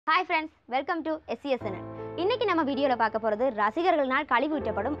Hi friends, welcome to SCS channel. இன்னைக்கு நம்ம வீடியோல பார்க்க போறது ரசிகர்களால்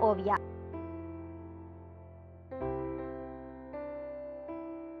கழிவூற்றப்படும் ஓவியா.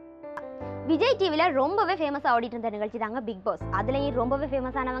 விஜய் டிவில ரொம்பவே ஃபேமஸா ஓடிட்டு இருந்த நிகழ்ச்சி தாங்க பிக் பாஸ். அதுலயும் ரொம்பவே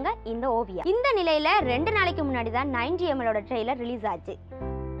ஃபேமஸானவங்க இந்த ஓவியா. இந்த நிலையில 2 நாளைக்கு முன்னாடி தான் 90ml ஓட ட்ரெய்லர் ரிலீஸ் ஆச்சு.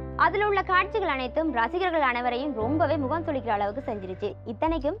 அதுல உள்ள காட்சிகள் அனைத்தும் ரசிகர்கள் அனைவரையும் ரொம்பவே முகம் சுளிக்கிற அளவுக்கு செஞ்சிருச்சு.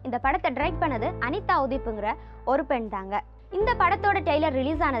 இத்தனைக்கும் இந்த படத்தை டைரக்ட் பண்ணது அனிதா உதிப்புங்கிற ஒரு பெண் தாங்க. இந்த படத்தோட ட்ரெய்லர்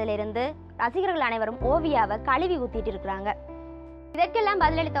ரிலீஸ் ஆனதுல இருந்து ரசிகர்கள் அனைவரும் ஓவியாவை கழுவி ஊத்திட்டு இருக்காங்க. இதற்கெல்லாம்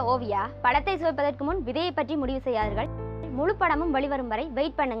பதிலளித்த ஓவியா, படத்தை சுவைப்பதற்கு முன் விதையை பற்றி முடிவு செய்யாதீர்கள், முழு படமும் வெளிவரும் வரை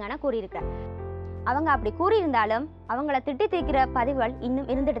வெயிட் பண்ணுங்கன்னு கூறியிருக்கிறார். அவங்க அப்படி கூறியிருந்தாலும் அவங்கள திட்டி தீர்க்கிற பதிவுகள் இன்னும்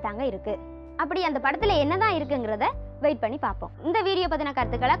இருந்துட்டு தாங்க இருக்கு. அப்படி அந்த படத்துல என்னதான் இருக்குங்கிறத வெயிட் பண்ணி பார்ப்போம். இந்த வீடியோ பத்தின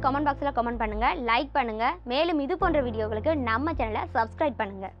கருத்துக்களை கமெண்ட் பாக்ஸ்ல கமெண்ட் பண்ணுங்க, லைக் பண்ணுங்க. மேலும் இது போன்ற வீடியோகளுக்கு நம்ம சேனலை சப்ஸ்கிரைப்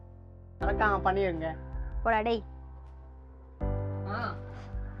பண்ணுங்க. பண்ணிருங்க. போடா டேய்.